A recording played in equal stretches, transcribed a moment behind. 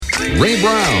Ray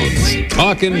Brown's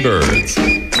Talkin' Birds.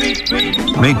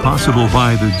 Made possible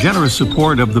by the generous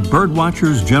support of the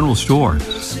Birdwatchers General Store,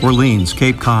 Orleans,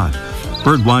 Cape Cod.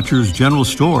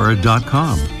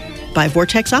 Birdwatchersgeneralstore.com. By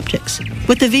Vortex Optics.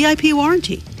 With the VIP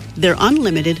warranty, their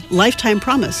unlimited lifetime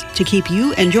promise to keep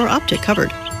you and your optic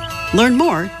covered. Learn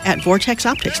more at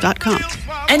vortexoptics.com.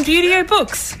 And Buteo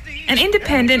Books, an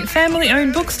independent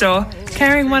family-owned bookstore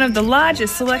carrying one of the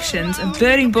largest selections of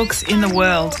birding books in the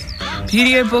world.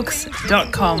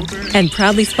 ButeoBooks.com. And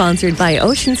proudly sponsored by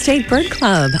Ocean State Bird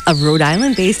Club, a Rhode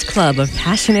Island-based club of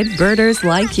passionate birders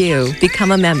like you.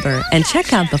 Become a member and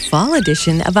check out the fall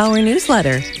edition of our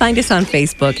newsletter. Find us on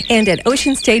Facebook and at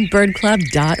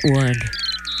oceanstatebirdclub.org.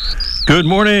 Good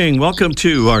morning. Welcome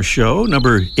to our show,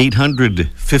 number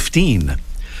 815.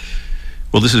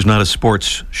 Well, this is not a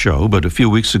sports show, but a few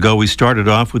weeks ago we started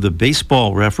off with a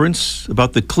baseball reference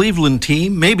about the Cleveland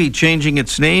team maybe changing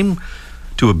its name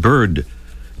to a bird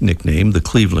nickname, the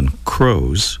Cleveland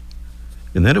Crows.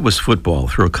 And then it was football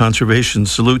through a conservation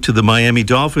salute to the Miami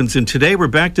Dolphins. And today we're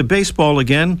back to baseball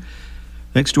again,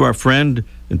 thanks to our friend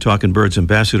and Talkin' Birds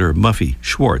ambassador, Muffy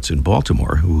Schwartz in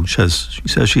Baltimore, who says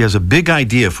she has a big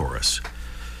idea for us.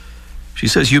 She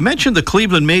says, you mentioned the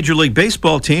Cleveland Major League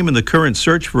Baseball team and the current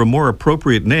search for a more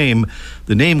appropriate name.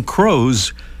 The name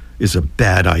Crows is a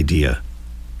bad idea.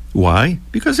 Why?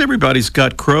 Because everybody's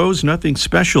got crows, nothing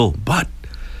special, but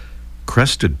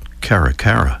crested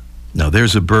caracara. Now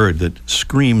there's a bird that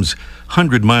screams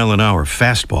 100-mile-an-hour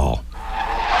fastball.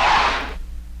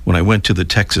 When I went to the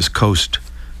Texas coast,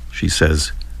 she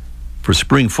says, for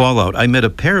spring fallout, I met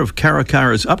a pair of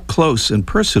caracaras up close and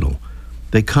personal.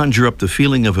 They conjure up the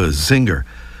feeling of a zinger,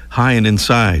 high and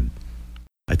inside.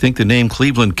 I think the name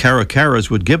Cleveland Caracaras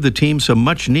would give the team some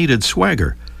much-needed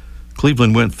swagger.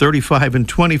 Cleveland went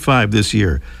 35-25 this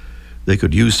year. They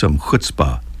could use some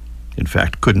chutzpah. In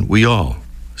fact, couldn't we all,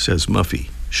 says Muffy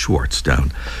Schwartz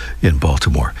down in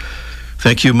Baltimore.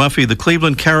 Thank you, Muffy. The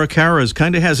Cleveland Caracaras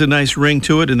kind of has a nice ring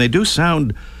to it, and they do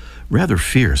sound rather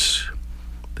fierce.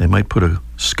 They might put a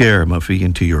scare, Muffy,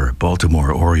 into your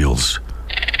Baltimore Orioles.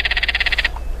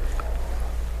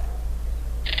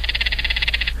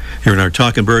 Here in our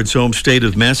Talkin' Birds home state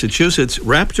of Massachusetts,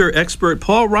 raptor expert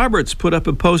Paul Roberts put up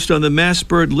a post on the Mass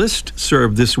Bird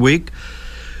Listserv this week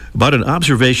about an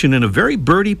observation in a very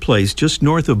birdy place just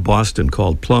north of Boston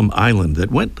called Plum Island that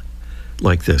went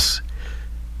like this.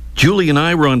 Julie and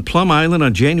I were on Plum Island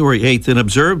on January 8th and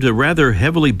observed a rather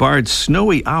heavily barred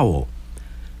snowy owl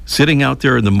sitting out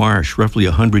there in the marsh, roughly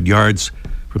 100 yards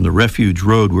from the refuge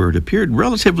road where it appeared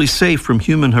relatively safe from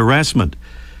human harassment.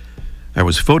 I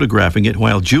was photographing it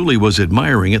while Julie was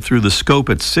admiring it through the scope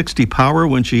at 60 power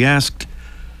when she asked,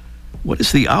 "What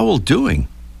is the owl doing?"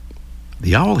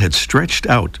 The owl had stretched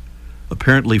out,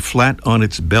 apparently flat on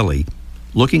its belly,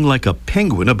 looking like a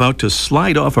penguin about to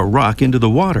slide off a rock into the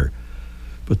water.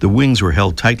 But the wings were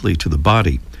held tightly to the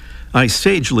body. I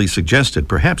sagely suggested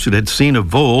perhaps it had seen a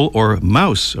vole or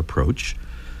mouse approach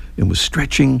and was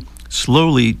stretching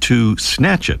slowly to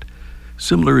snatch it,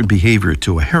 similar in behavior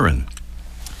to a heron.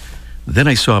 Then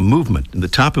I saw movement in the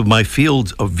top of my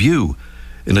field of view.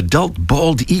 An adult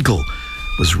bald eagle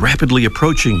was rapidly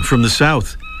approaching from the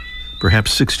south,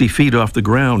 perhaps 60 feet off the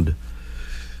ground.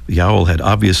 The owl had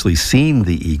obviously seen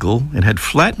the eagle and had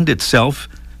flattened itself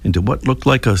into what looked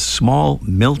like a small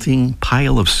melting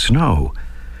pile of snow.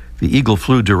 The eagle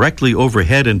flew directly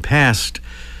overhead and past,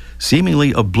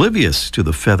 seemingly oblivious to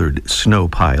the feathered snow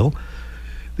pile.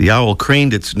 The owl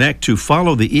craned its neck to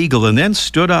follow the eagle and then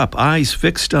stood up, eyes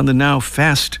fixed on the now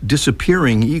fast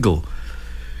disappearing eagle.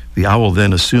 The owl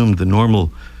then assumed the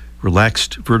normal,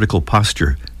 relaxed vertical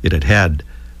posture it had had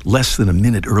less than a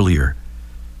minute earlier.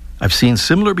 I've seen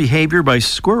similar behavior by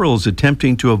squirrels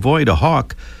attempting to avoid a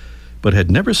hawk, but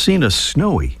had never seen a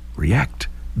snowy react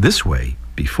this way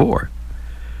before.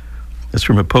 That's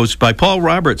from a post by Paul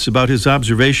Roberts about his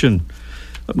observation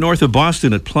up north of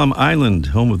Boston at Plum Island,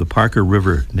 home of the Parker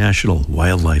River National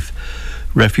Wildlife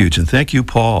Refuge. And thank you,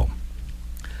 Paul.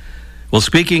 Well,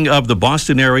 speaking of the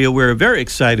Boston area, we're very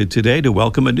excited today to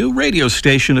welcome a new radio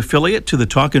station affiliate to the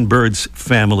Talkin' Birds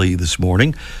family this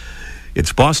morning.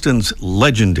 It's Boston's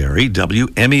legendary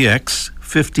WMEX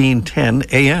 1510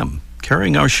 AM,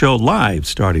 carrying our show live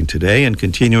starting today and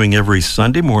continuing every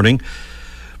Sunday morning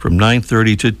from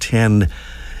 9:30 to 10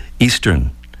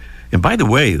 Eastern. And by the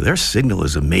way, their signal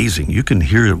is amazing. You can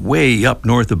hear it way up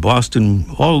north of Boston,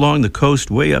 all along the coast,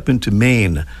 way up into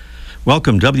Maine.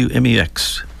 Welcome,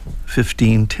 WMEX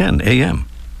 1510 AM.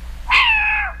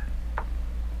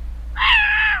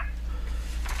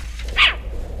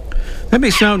 That may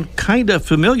sound kind of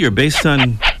familiar based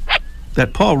on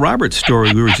that Paul Roberts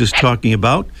story we were just talking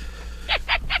about.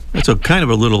 That's a kind of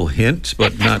a little hint,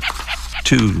 but not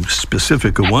too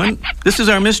specific a one. This is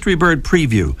our Mystery Bird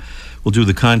preview. We'll do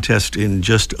the contest in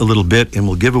just a little bit, and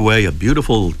we'll give away a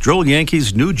beautiful Droll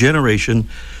Yankees New Generation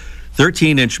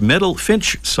 13-inch metal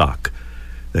finch sock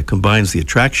that combines the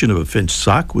attraction of a finch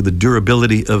sock with the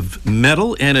durability of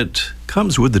metal, and it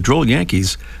comes with the Droll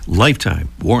Yankees lifetime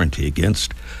warranty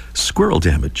against squirrel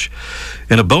damage.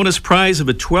 And a bonus prize of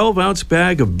a 12-ounce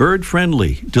bag of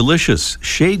bird-friendly, delicious,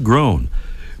 shade-grown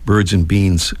Birds and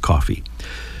Beans coffee.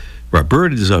 Our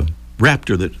bird is a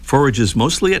raptor that forages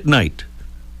mostly at night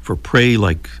for prey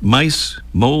like mice,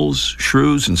 moles,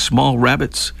 shrews, and small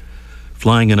rabbits,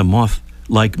 flying in a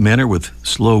moth-like manner with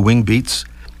slow wing beats.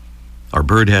 Our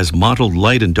bird has mottled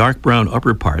light and dark brown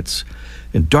upper parts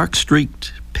and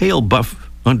dark-streaked, pale buff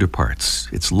underparts.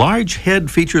 Its large head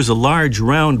features a large,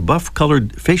 round,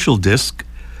 buff-colored facial disc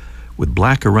with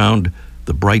black around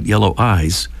the bright yellow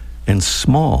eyes and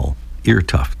small ear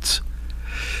tufts.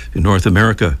 In North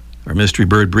America, our mystery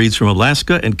bird breeds from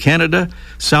Alaska and Canada,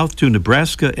 south to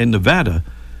Nebraska and Nevada,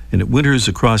 and it winters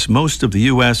across most of the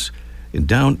U.S. and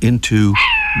down into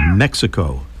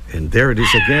Mexico. And there it is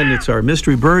again. It's our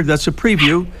mystery bird. That's a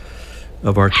preview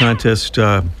of our contest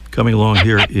coming along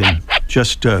here in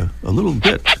just a little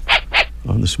bit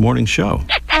on this morning's show.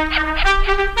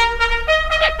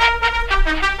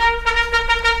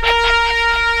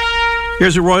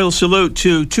 Here's a royal salute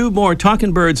to two more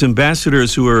Talking Birds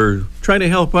ambassadors who are trying to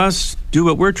help us do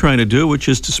what we're trying to do, which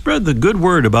is to spread the good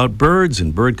word about birds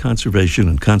and bird conservation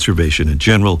and conservation in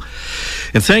general.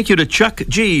 And thank you to Chuck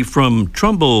G. from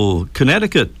Trumbull,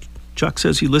 Connecticut. Chuck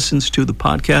says he listens to the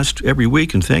podcast every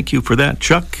week, and thank you for that,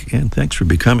 Chuck, and thanks for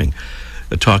becoming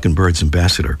a Talking Birds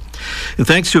ambassador. And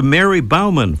thanks to Mary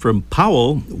Bauman from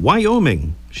Powell,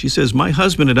 Wyoming. She says, my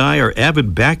husband and I are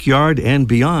avid backyard and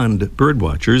beyond bird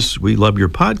watchers. We love your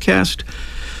podcast.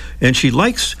 And she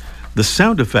likes the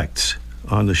sound effects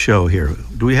on the show here.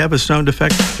 Do we have a sound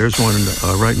effect? There's one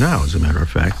right now, as a matter of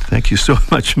fact. Thank you so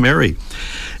much, Mary.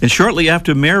 And shortly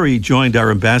after Mary joined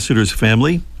our ambassador's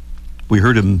family, we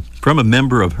heard from a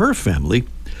member of her family,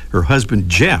 her husband,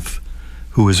 Jeff,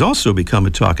 who has also become a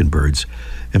Talking Birds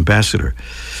ambassador.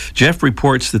 Jeff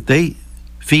reports that they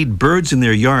feed birds in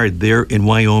their yard there in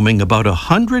Wyoming about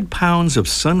 100 pounds of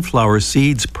sunflower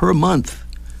seeds per month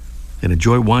and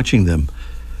enjoy watching them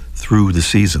through the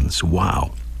seasons.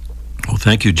 Wow. Well,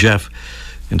 thank you, Jeff.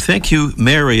 And thank you,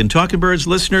 Mary. And Talking Birds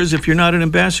listeners, if you're not an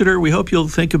ambassador, we hope you'll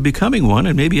think of becoming one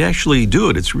and maybe actually do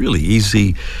it. It's really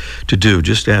easy to do.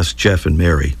 Just ask Jeff and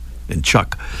Mary and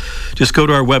Chuck. Just go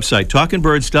to our website,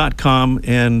 talkingbirds.com,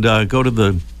 and go to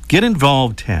the Get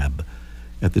Involved tab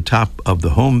at the top of the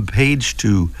home page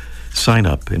to sign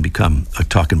up and become a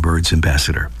Talking Birds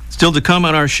ambassador. Still to come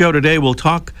on our show today, we'll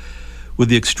talk with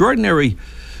the extraordinary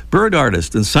bird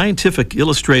artist and scientific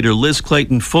illustrator Liz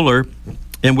Clayton Fuller,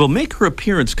 and we'll make her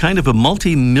appearance kind of a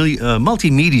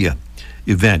multimedia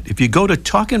event. If you go to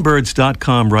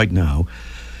talkingbirds.com right now,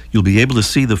 you'll be able to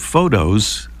see the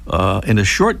photos and a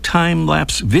short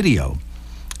time-lapse video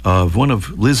of one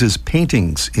of Liz's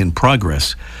paintings in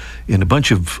progress and a bunch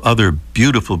of other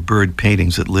beautiful bird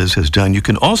paintings that Liz has done. You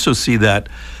can also see that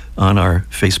on our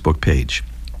Facebook page.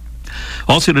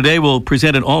 Also today, we'll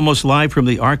present an almost live from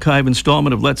the archive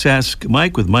installment of Let's Ask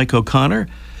Mike with Mike O'Connor.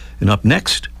 And up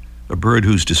next, a bird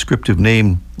whose descriptive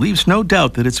name leaves no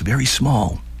doubt that it's very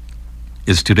small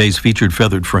is today's featured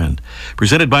feathered friend.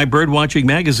 Presented by Birdwatching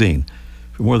Magazine.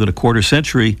 For more than a quarter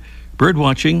century,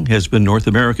 Birdwatching has been North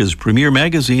America's premier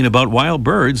magazine about wild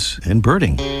birds and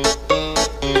birding.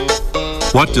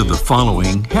 What do the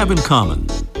following have in common?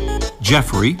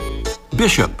 Jeffrey,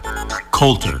 Bishop,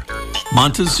 Coulter,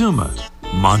 Montezuma,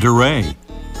 Monterey,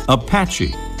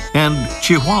 Apache, and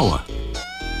Chihuahua.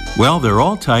 Well, they're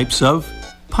all types of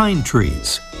pine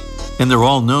trees, and they're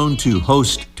all known to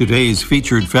host today's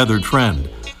featured feathered friend,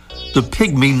 the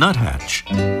pygmy nuthatch.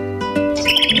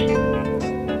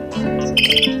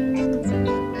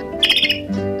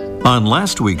 On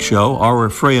last week's show, our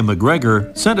Freya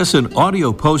McGregor sent us an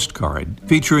audio postcard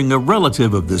featuring a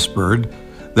relative of this bird.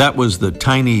 That was the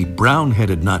tiny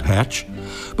brown-headed nuthatch.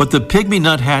 But the pygmy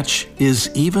nuthatch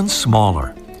is even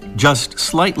smaller, just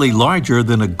slightly larger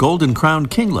than a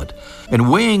golden-crowned kinglet,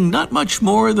 and weighing not much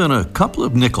more than a couple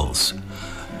of nickels.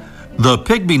 The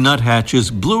pygmy nuthatch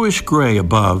is bluish-gray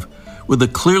above, with a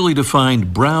clearly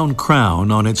defined brown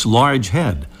crown on its large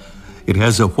head. It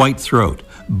has a white throat,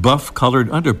 buff-colored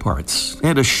underparts,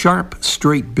 and a sharp,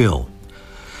 straight bill.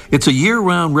 It's a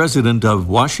year-round resident of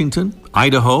Washington,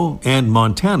 Idaho, and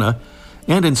Montana,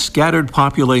 and in scattered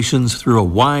populations through a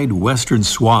wide western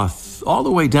swath all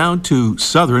the way down to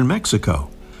southern Mexico.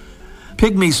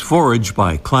 Pygmies forage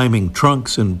by climbing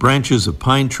trunks and branches of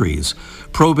pine trees,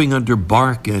 probing under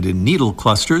bark and in needle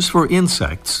clusters for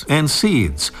insects and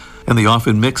seeds, and they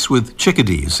often mix with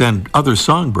chickadees and other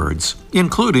songbirds,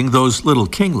 including those little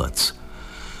kinglets.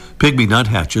 Pygmy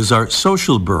nuthatches are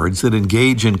social birds that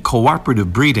engage in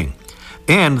cooperative breeding,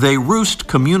 and they roost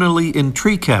communally in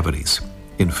tree cavities.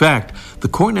 In fact, the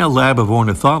Cornell Lab of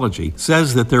Ornithology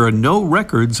says that there are no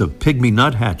records of pygmy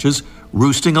nuthatches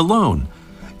roosting alone,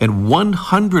 and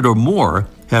 100 or more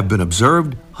have been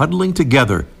observed huddling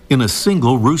together in a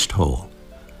single roost hole.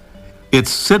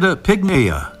 It's Sitta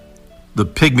pygmaea, the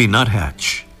pygmy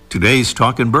nuthatch. Today's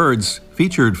Talkin' Birds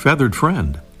featured feathered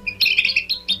friend.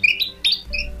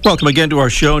 Welcome again to our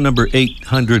show, number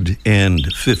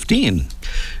 815.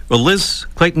 Well, Liz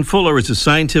Clayton Fuller is a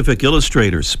scientific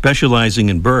illustrator specializing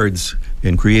in birds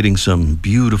and creating some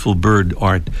beautiful bird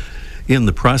art in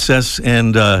the process,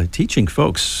 and teaching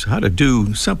folks how to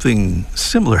do something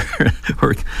similar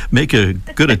or make a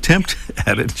good attempt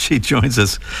at it. She joins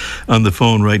us on the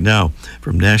phone right now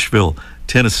from Nashville,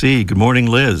 Tennessee. Good morning,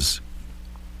 Liz.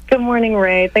 Good morning,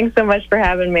 Ray. Thanks so much for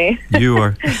having me. You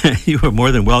are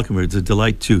more than welcome. It's a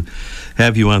delight to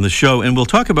have you on the show. And we'll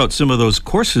talk about some of those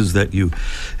courses that you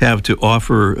have to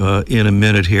offer in a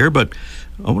minute here. But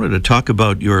I wanted to talk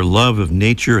about your love of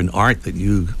nature and art that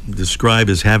you describe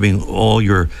as having all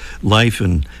your life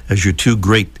and as your two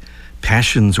great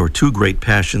passions.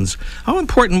 How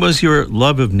important was your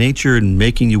love of nature in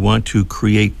making you want to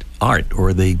create art, or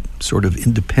are they sort of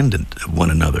independent of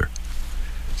one another?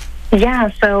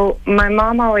 Yeah, so my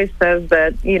mom always says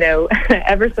that,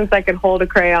 ever since I could hold a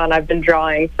crayon, I've been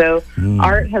drawing. So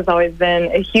art has always been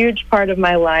a huge part of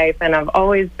my life, and I've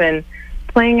always been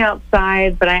playing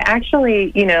outside. But I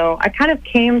actually, I kind of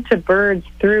came to birds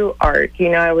through art.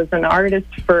 I was an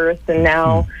artist first, and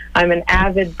now I'm an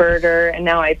avid birder, and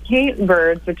now I paint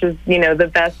birds, which is, the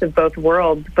best of both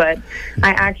worlds. But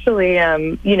I actually,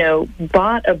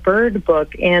 bought a bird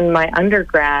book in my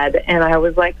undergrad, and I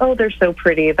was like, oh, they're so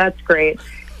pretty. That's great.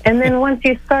 And then once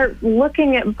you start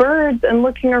looking at birds and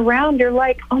looking around, you're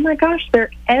like, oh my gosh,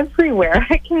 they're everywhere.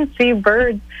 I can see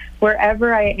birds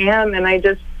wherever I am, and I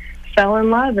just fell in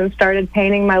love and started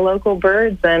painting my local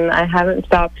birds, and I haven't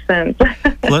stopped since.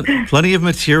 Plenty of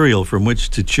material from which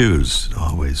to choose,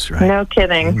 always, right? No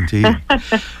kidding. Indeed.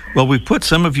 Well, we put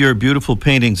some of your beautiful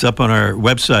paintings up on our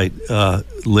website,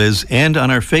 Liz, and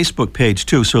on our Facebook page,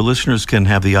 too, so listeners can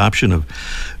have the option of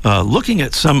looking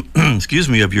at some,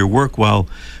 of your work while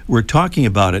we're talking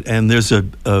about it. And there's a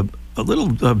little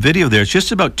video there. It's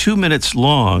just about 2 minutes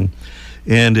long,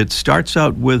 and it starts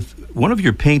out with one of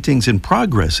your paintings in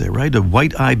progress there, right? A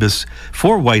white ibis,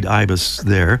 4 white ibis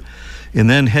there, and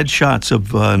then headshots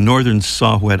of northern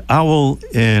saw-whet owl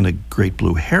and a great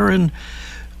blue heron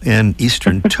and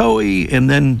eastern towhee, and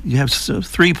then you have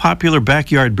 3 popular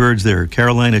backyard birds there,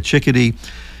 Carolina chickadee,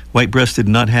 white-breasted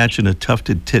nuthatch, and a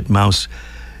tufted titmouse,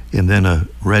 and then a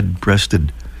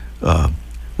red-breasted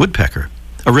woodpecker.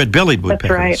 A red-bellied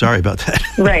woodpecker. That's right. Sorry about that.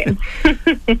 Right.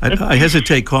 I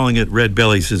hesitate calling it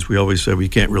red-bellied, since we always say we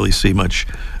can't really see much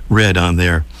red on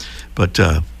there. But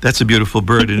that's a beautiful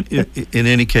bird in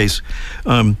any case.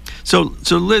 So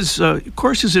Liz,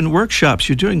 courses and workshops,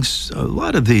 you're doing a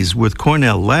lot of these with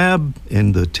Cornell Lab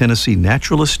and the Tennessee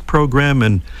Naturalist Program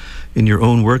and in your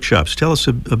own workshops. Tell us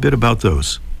a bit about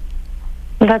those.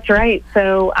 That's right.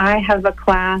 So I have a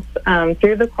class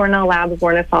through the Cornell Lab of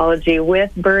Ornithology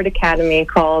with Bird Academy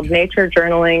called Nature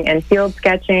Journaling and Field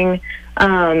Sketching.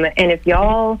 And if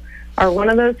y'all are one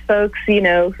of those folks,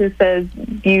 who says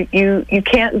you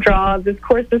can't draw, this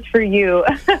course is for you.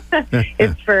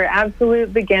 It's for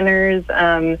absolute beginners.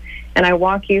 And I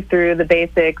walk you through the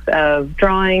basics of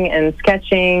drawing and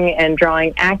sketching and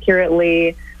drawing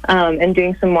accurately, and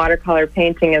doing some watercolor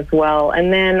painting as well.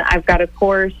 And then I've got a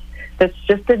course that's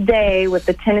just a day with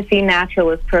the Tennessee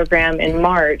Naturalist Program in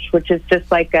March, which is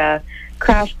just like a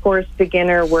crash course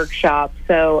beginner workshop.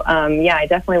 So, I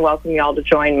definitely welcome you all to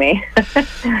join me.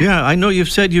 Yeah, I know you've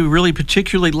said you really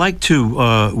particularly like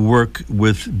to work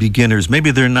with beginners. Maybe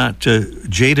they're not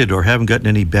jaded or haven't gotten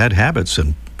any bad habits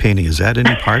in painting. Is that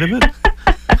any part of it?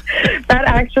 That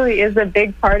actually is a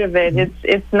big part of it.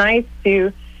 It's nice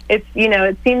to...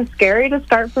 it seems scary to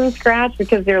start from scratch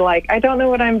because you're like, I don't know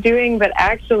what I'm doing, but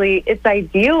actually it's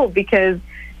ideal because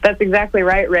that's exactly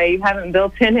right, Ray. You haven't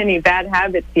built in any bad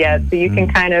habits yet, so you can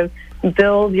kind of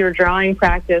build your drawing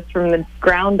practice from the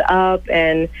ground up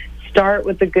and start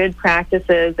with the good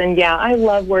practices. And yeah, I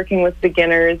love working with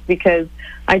beginners because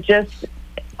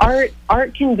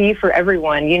art can be for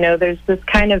everyone. There's this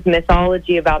kind of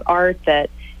mythology about art that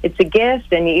it's a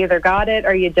gift and you either got it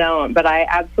or you don't, but I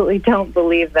absolutely don't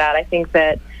believe that. I think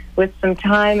that with some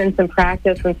time and some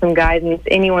practice and some guidance,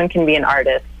 anyone can be an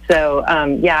artist. So,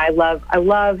 I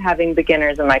love having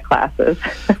beginners in my classes.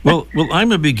 Well,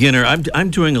 I'm a beginner.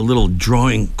 I'm doing a little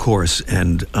drawing course,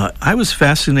 and I was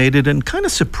fascinated and kind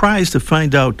of surprised to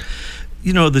find out,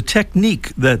 the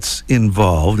technique that's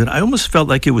involved. And I almost felt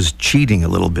like it was cheating a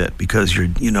little bit, because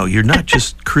you're not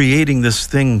just creating this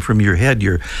thing from your head.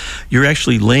 You're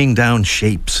actually laying down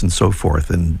shapes and so forth,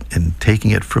 and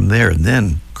taking it from there, and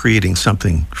then creating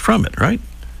something from it, right?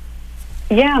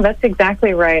 Yeah, that's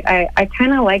exactly right. I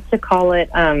kind of like to call it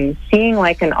seeing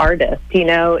like an artist.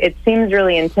 It seems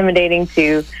really intimidating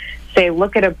to say,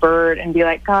 look at a bird and be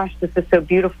like, gosh, this is so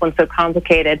beautiful and so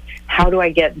complicated. How do I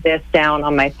get this down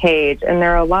on my page? And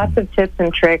there are lots of tips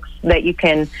and tricks that you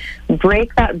can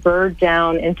break that bird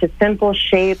down into simple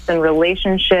shapes and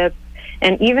relationships,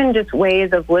 and even just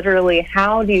ways of literally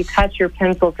how do you touch your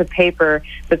pencil to paper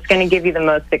that's going to give you the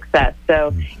most success.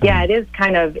 So yeah, it is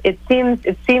kind of, it seems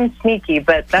sneaky,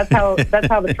 but that's how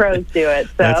the pros do it.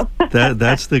 So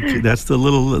that's the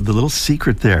little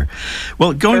secret there.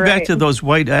 Well, going back to those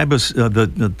white ibis,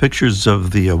 the pictures of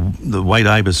the white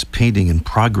ibis painting in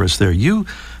progress there, you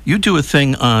do a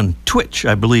thing on Twitch,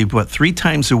 I believe, 3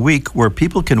 times a week, where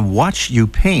people can watch you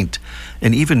paint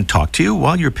and even talk to you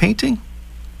while you're painting?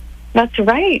 That's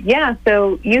right. Yeah.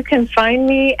 So you can find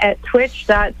me at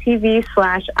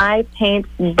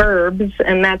twitch.tv/ipaintburbs,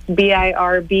 and that's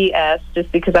BIRBS,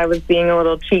 just because I was being a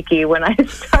little cheeky when I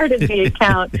started the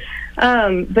account.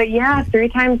 But yeah, 3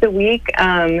 times a week.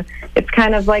 It's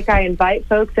kind of like I invite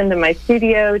folks into my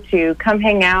studio to come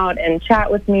hang out and chat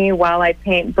with me while I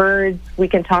paint birds. We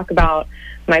can talk about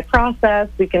my process.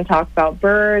 We can talk about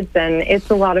birds, and it's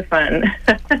a lot of fun.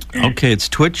 Okay. It's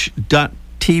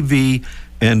twitch.tv.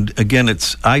 And again,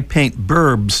 it's I Paint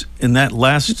Burbs. In that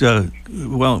last,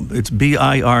 it's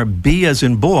BIRB as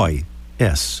in boy,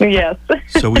 S. Yes,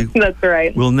 so that's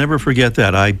right. We'll never forget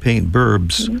that. I Paint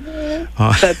Burbs.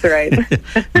 That's right.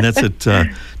 And that's at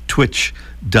twitch.tv.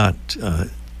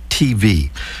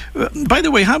 By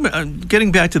the way,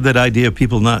 getting back to that idea of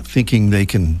people not thinking they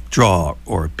can draw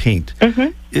or paint,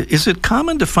 is it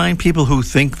common to find people who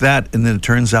think that, and then it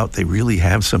turns out they really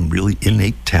have some really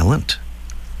innate talent?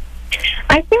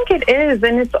 I think it is,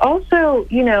 and it's also,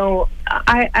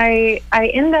 I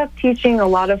end up teaching a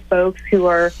lot of folks who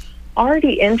are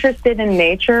already interested in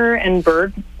nature and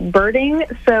birding,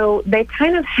 so they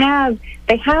kind of have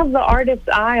the artist's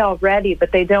eye already,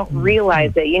 but they don't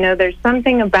realize it. There's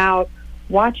something about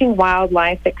watching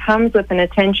wildlife that comes with an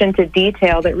attention to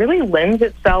detail that really lends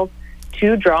itself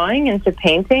to drawing and to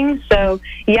painting. So,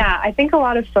 yeah, I think a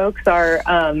lot of folks are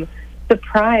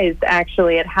surprised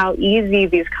actually at how easy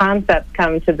these concepts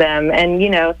come to them, and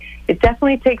it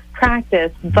definitely takes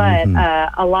practice, but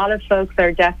a lot of folks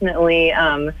are definitely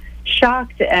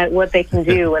shocked at what they can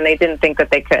do when they didn't think that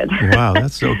they could. Wow,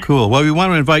 that's so cool. Well, we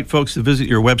want to invite folks to visit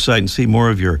your website and see more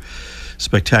of your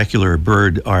spectacular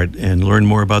bird art and learn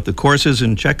more about the courses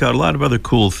and check out a lot of other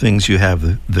cool things you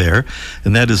have there,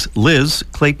 and that is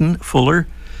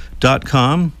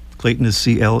LizClaytonFuller.com. Clayton is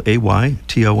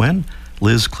ClayTon,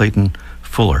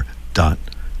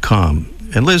 LizClaytonFuller.com.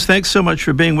 And Liz, thanks so much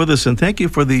for being with us, and thank you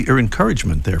for your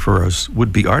encouragement there for us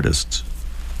would-be artists.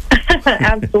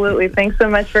 Absolutely. Thanks so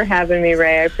much for having me,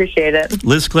 Ray. I appreciate it.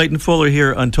 Liz Clayton Fuller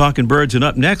here on Talking Birds, and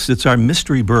up next, it's our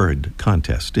Mystery Bird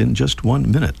contest in just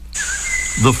 1 minute.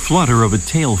 The flutter of a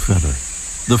tail feather,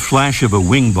 the flash of a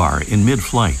wing bar in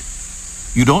mid-flight.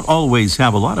 You don't always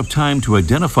have a lot of time to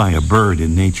identify a bird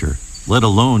in nature, let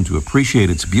alone to appreciate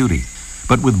its beauty.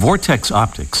 But with Vortex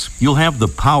Optics, you'll have the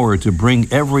power to bring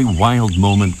every wild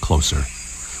moment closer.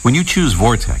 When you choose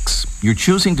Vortex, you're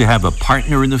choosing to have a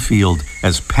partner in the field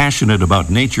as passionate about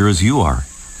nature as you are.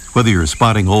 Whether you're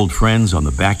spotting old friends on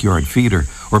the backyard feeder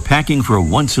or packing for a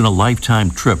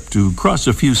once-in-a-lifetime trip to cross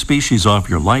a few species off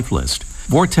your life list,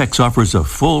 Vortex offers a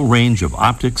full range of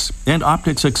optics and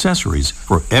optics accessories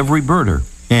for every birder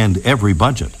and every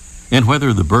budget. And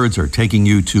whether the birds are taking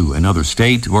you to another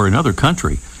state or another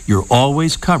country, you're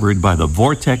always covered by the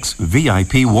Vortex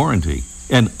VIP warranty,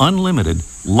 an unlimited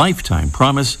lifetime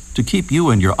promise to keep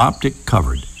you and your optic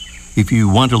covered. If you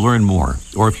want to learn more,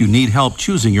 or if you need help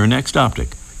choosing your next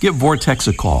optic, give Vortex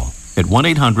a call at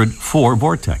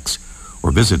 1-800-4VORTEX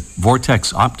or visit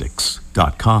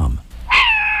vortexoptics.com.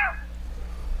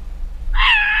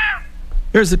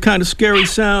 Here's the kind of scary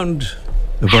sound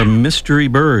of our mystery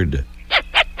bird.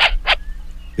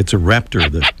 It's a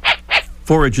raptor that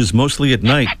forages mostly at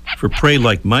night for prey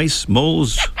like mice,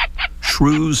 moles,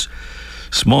 shrews,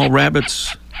 small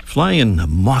rabbits, fly in a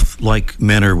moth-like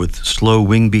manner with slow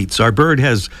wing beats. Our bird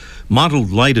has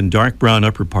mottled light and dark brown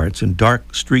upper parts and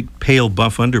dark streaked pale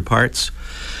buff underparts.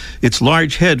 Its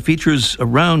large head features a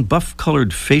round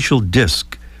buff-colored facial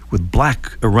disc with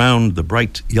black around the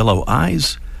bright yellow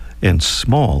eyes and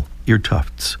small ear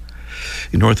tufts.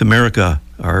 In North America,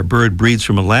 our bird breeds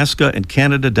from Alaska and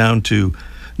Canada down to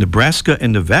Nebraska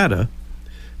and Nevada,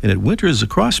 and it winters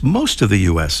across most of the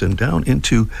U.S. and down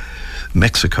into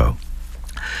Mexico.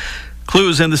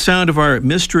 Clues and the sound of our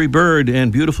mystery bird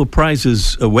and beautiful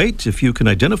prizes await if you can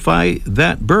identify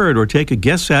that bird or take a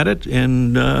guess at it,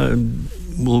 and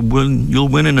you'll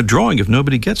win in a drawing if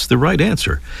nobody gets the right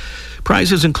answer.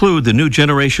 Prizes include the new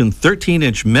generation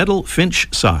 13-inch metal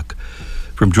finch sock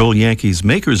from Droll Yankees,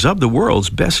 makers of the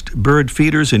world's best bird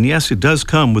feeders, and yes, it does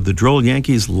come with the Droll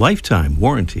Yankees lifetime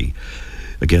warranty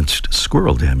against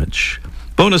squirrel damage.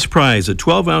 Bonus prize, a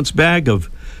 12-ounce bag of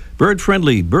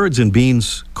bird-friendly Birds and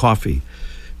Beans coffee.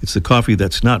 It's the coffee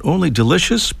that's not only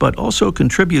delicious, but also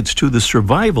contributes to the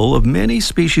survival of many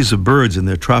species of birds in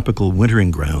their tropical wintering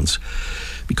grounds,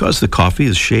 because the coffee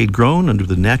is shade-grown under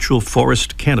the natural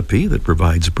forest canopy that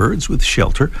provides birds with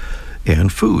shelter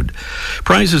and food.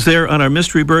 Prizes there on our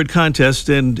Mystery Bird contest,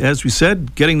 and as we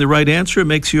said, getting the right answer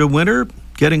makes you a winner.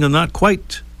 Getting a not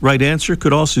quite right answer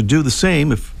could also do the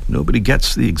same if nobody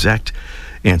gets the exact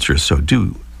answer, so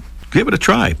do give it a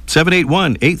try.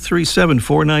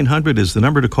 781-837-4900 is the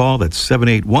number to call. That's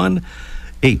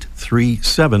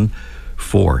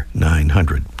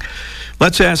 781-837-4900.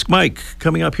 Let's Ask Mike,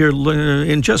 coming up here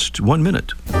in just 1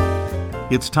 minute.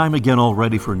 It's time again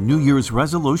already for New Year's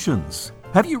resolutions.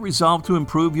 Have you resolved to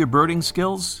improve your birding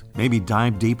skills? Maybe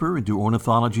dive deeper into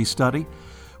ornithology study?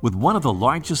 With one of the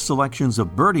largest selections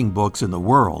of birding books in the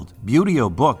world, Buteo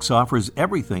Books offers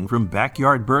everything from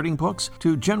backyard birding books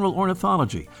to general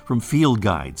ornithology, from field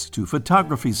guides to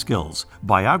photography skills,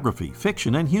 biography,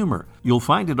 fiction, and humor. You'll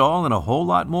find it all and a whole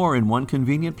lot more in one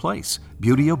convenient place,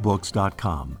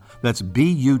 ButeoBooks.com. That's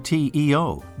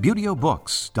B-U-T-E-O,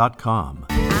 ButeoBooks.com.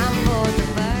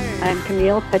 I'm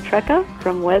Camille Petrecka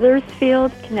from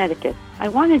Wethersfield, Connecticut. I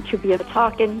wanted to be a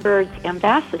Talkin' Birds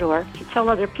ambassador to tell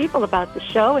other people about the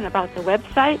show and about the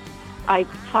website. I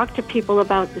talk to people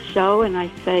about the show and I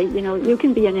say, you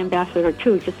can be an ambassador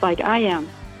too, just like I am.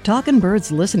 Talkin'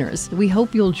 Birds listeners, we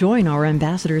hope you'll join our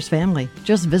ambassadors family.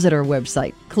 Just visit our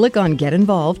website, click on Get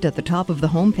Involved at the top of the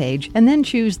homepage, and then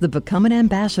choose the Become an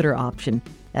Ambassador option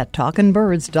at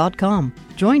talkinbirds.com.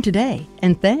 Join today,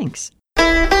 and thanks.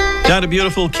 Down to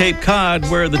beautiful Cape Cod,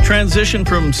 where the transition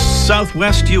from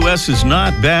southwest U.S. is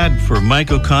not bad for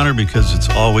Mike O'Connor because it's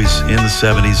always in the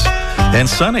 70s and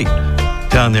sunny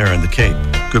down there in the Cape.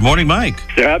 Good morning, Mike.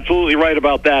 You're absolutely right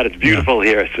about that. It's beautiful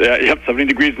here. Yep, 70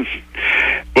 degrees.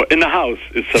 In the house,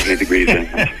 it's 70 degrees.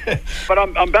 But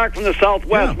I'm back from the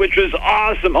Southwest, which was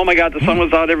awesome. Oh, my God, the sun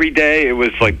was out every day. It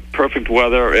was like perfect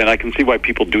weather, and I can see why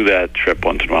people do that trip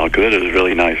once in a while because it is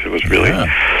really nice. It was really...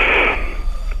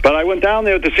 But I went down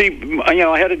there to see,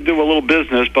 I had to do a little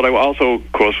business, but I also,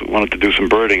 of course, wanted to do some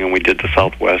birding, and we did the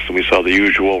Southwest, and we saw the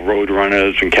usual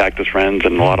roadrunners and cactus wrens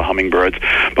and a lot of hummingbirds.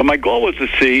 But my goal was to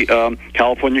see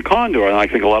California condor, and I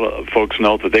think a lot of folks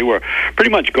know that they were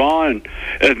pretty much gone.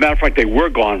 As a matter of fact, they were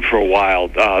gone for a while.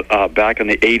 Back in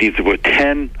the 80s, there were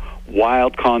 10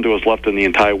 wild condors left in the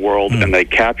entire world, and they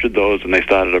captured those, and they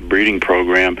started a breeding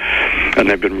program, and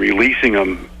they've been releasing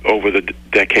them over the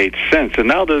decades since. And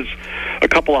now there's a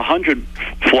couple of hundred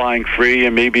flying free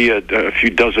and maybe a few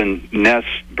dozen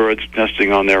birds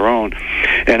nesting on their own.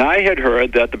 And I had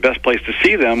heard that the best place to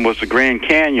see them was the Grand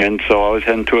Canyon, so I was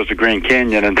heading towards the Grand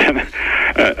Canyon, and then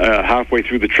halfway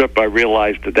through the trip I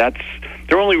realized that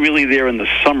they're only really there in the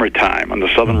summertime on the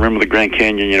southern rim of the Grand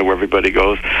Canyon, where everybody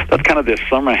goes. That's kind of their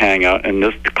summer hangout, and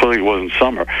this clearly wasn't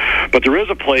summer. But there is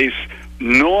a place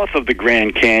north of the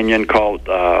Grand Canyon called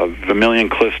Vermilion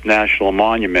Cliffs National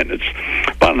Monument. It's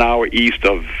about an hour east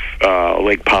of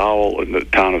Lake Powell in the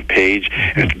town of Page.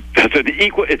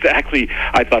 It's actually,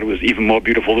 I thought it was even more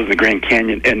beautiful than the Grand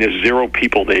Canyon, and there's zero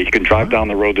people there. You can drive down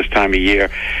the road this time of year,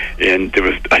 and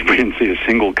I didn't see a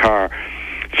single car.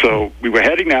 So we were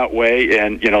heading that way,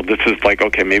 and, this is like,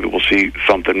 okay, maybe we'll see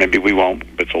something, maybe we won't.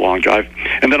 It's a long drive.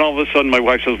 And then all of a sudden my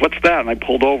wife says, "What's that?" And I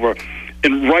pulled over,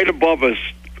 and right above us,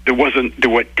 there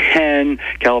were 10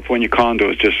 California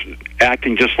condors just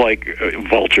acting just like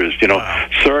vultures,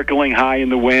 circling high in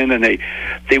the wind, and they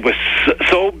were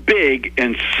so big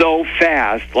and so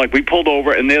fast. Like, we pulled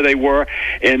over, and there they were,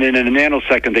 and in a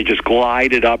nanosecond they just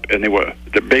glided up, and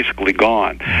they're basically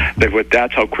gone.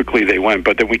 That's how quickly they went.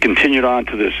 But then we continued on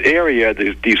to this area,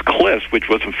 these cliffs, which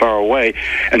wasn't far away,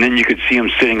 and then you could see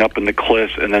them sitting up in the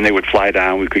cliffs, and then they would fly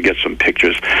down. We could get some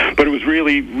pictures. But it was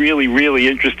really, really, really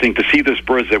interesting to see these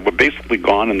birds that were basically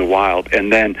gone in the wild,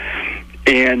 and then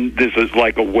And there's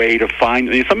like a way to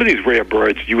find some of these rare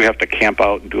birds. You have to camp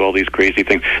out and do all these crazy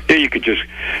things. There, you could just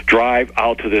drive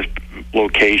out to this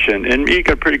location, and you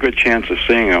got a pretty good chance of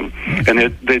seeing them.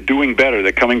 And they're doing better.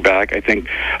 They're coming back. I think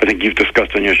you've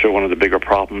discussed on your show one of the bigger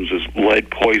problems is lead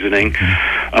poisoning.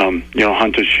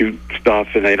 Hunters shoot stuff,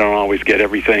 and they don't always get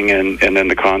everything, and then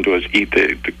the condors eat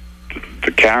the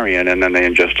carrion, and then they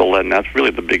ingest the lead, and that's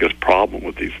really the biggest problem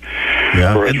with these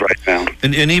birds right now.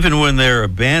 And even when there are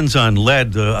bans on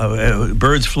lead,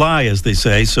 birds fly, as they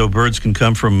say, so birds can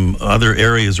come from other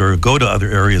areas or go to other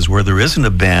areas where there isn't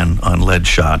a ban on lead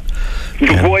shot.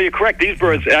 Well, you're correct. These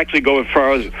birds actually go as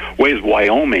far as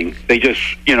Wyoming. They just,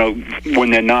 when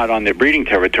they're not on their breeding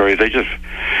territories, they just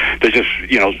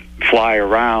fly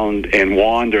around and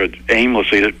wander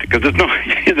aimlessly because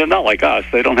they're not like us.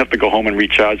 They don't have to go home and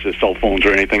recharge their cell phones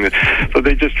or anything. So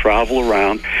they just travel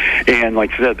around, and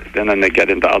like I said, and then they get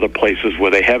into other places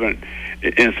where they haven't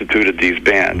instituted these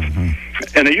bans.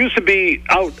 And they used to be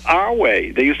out our way.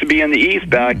 They used to be in the east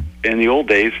back in the old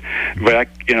days,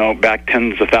 back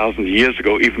tens of thousands of years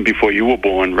ago, even before you were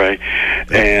born, Ray.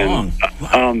 And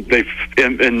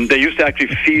they used to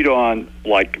actually feed on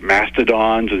like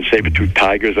mastodons and saber-toothed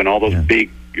tigers and all those big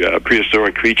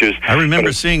prehistoric creatures. I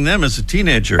remember seeing them as a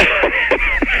teenager.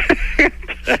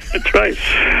 That's right.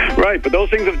 Right, but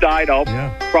those things have died out,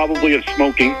 probably of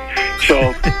smoking.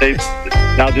 So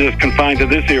now they're just confined to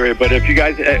this area. But if you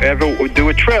guys ever do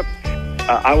a trip,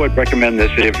 I would recommend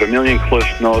this. Vermilion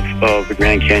Cliffs north of the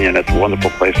Grand Canyon. That's a wonderful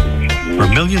place.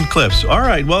 Vermilion Cliffs. All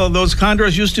right. Well, those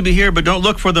condors used to be here, but don't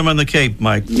look for them on the Cape,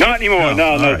 Mike. Not anymore.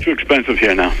 No, it's too expensive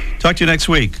here now. Talk to you next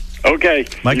week. Okay.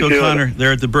 Mike O'Connor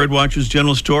there at the Birdwatchers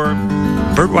General Store.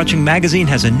 Birdwatching Magazine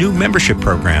has a new membership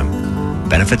program.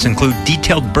 Benefits include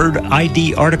detailed bird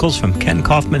ID articles from Ken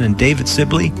Kaufman and David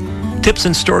Sibley, tips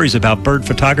and stories about bird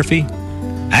photography,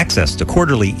 access to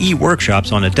quarterly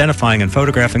e-workshops on identifying and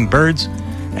photographing birds,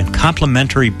 and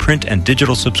complimentary print and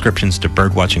digital subscriptions to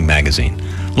Birdwatching Magazine.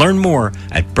 Learn more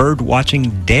at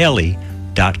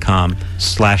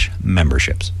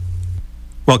birdwatchingdaily.com/memberships.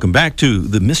 Welcome back to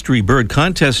the Mystery Bird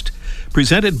Contest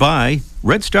presented by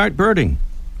Red Start Birding.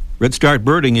 Red Start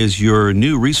Birding is your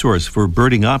new resource for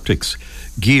birding optics,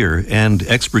 gear, and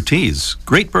expertise.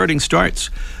 Great birding starts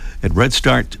at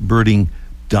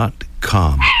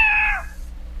redstartbirding.com.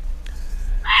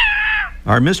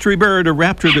 Our mystery bird, a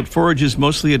raptor that forages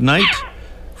mostly at night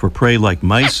for prey like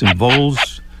mice and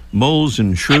voles, moles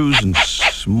and shrews and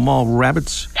small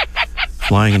rabbits,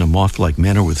 flying in a moth-like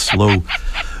manner with slow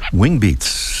wing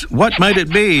beats. What might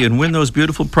it be? And win those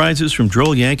beautiful prizes from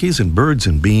Droll Yankees and Birds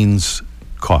and Beans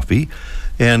Coffee.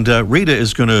 And Rita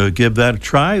is going to give that a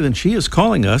try. And she is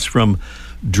calling us from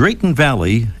Drayton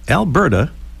Valley, Alberta,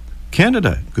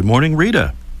 Canada. Good morning,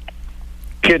 Rita.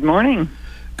 Good morning.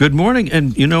 Good morning.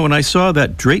 And, when I saw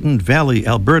that Drayton Valley,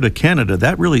 Alberta, Canada,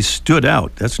 that really stood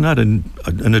out. That's not an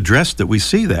address that we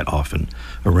see that often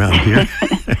around here.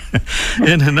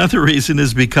 And another reason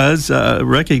is because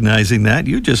recognizing that,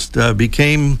 you just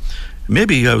became,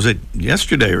 maybe was it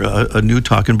yesterday, a new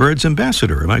Talking Birds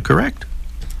ambassador. Am I correct?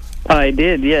 I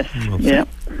did, yes. Well,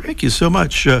 thank you so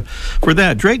much for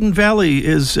that. Drayton Valley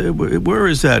is, where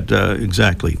is that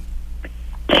exactly?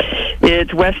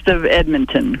 It's west of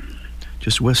Edmonton.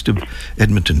 Just west of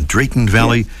Edmonton, Drayton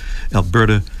Valley,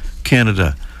 Alberta,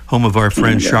 Canada, home of our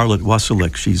friend Charlotte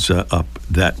Wasilek. She's up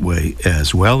that way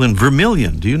as well. And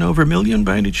Vermilion, do you know Vermilion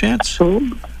by any chance?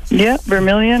 Yeah,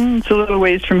 Vermilion. It's a little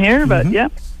ways from here, but yeah.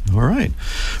 All right.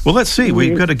 Well, let's see.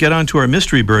 We've got to get on to our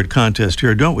mystery bird contest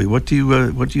here, don't we? What do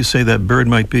you say that bird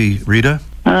might be, Rita?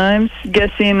 I'm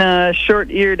guessing a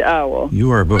short-eared owl. You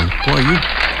are, boy.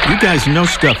 You guys know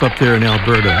stuff up there in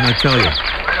Alberta, I tell you.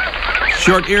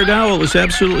 Short-eared owl is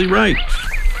absolutely right.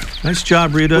 Nice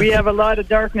job, Rita. We have a lot of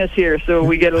darkness here, so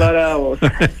we get a lot of owls.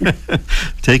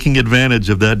 Taking advantage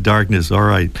of that darkness. All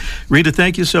right. Rita,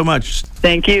 thank you so much.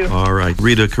 Thank you. All right.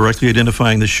 Rita correctly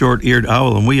identifying the short-eared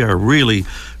owl, and we are really,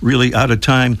 really out of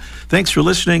time. Thanks for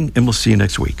listening, and we'll see you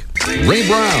next week. Ray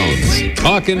Brown's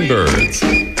Talking Birds.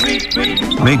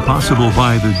 Made possible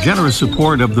by the generous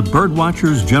support of the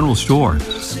Birdwatchers General Store,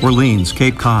 Orleans,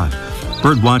 Cape Cod.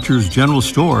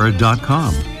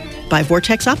 Birdwatchersgeneralstore.com. By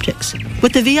Vortex Optics.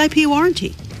 With the VIP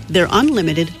warranty, their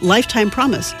unlimited lifetime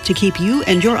promise to keep you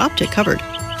and your optic covered.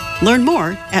 Learn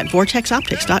more at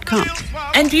vortexoptics.com.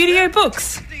 And Buteo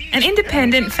Books, an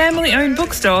independent family-owned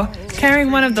bookstore carrying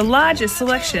one of the largest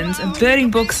selections of birding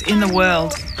books in the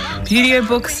world.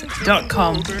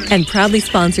 ButeoBooks.com. And proudly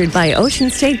sponsored by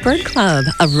Ocean State Bird Club,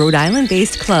 a Rhode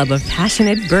Island-based club of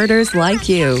passionate birders like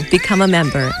you. Become a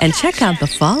member and check out the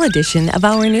fall edition of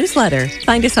our newsletter.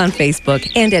 Find us on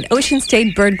Facebook and at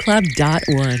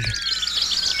oceanstatebirdclub.org.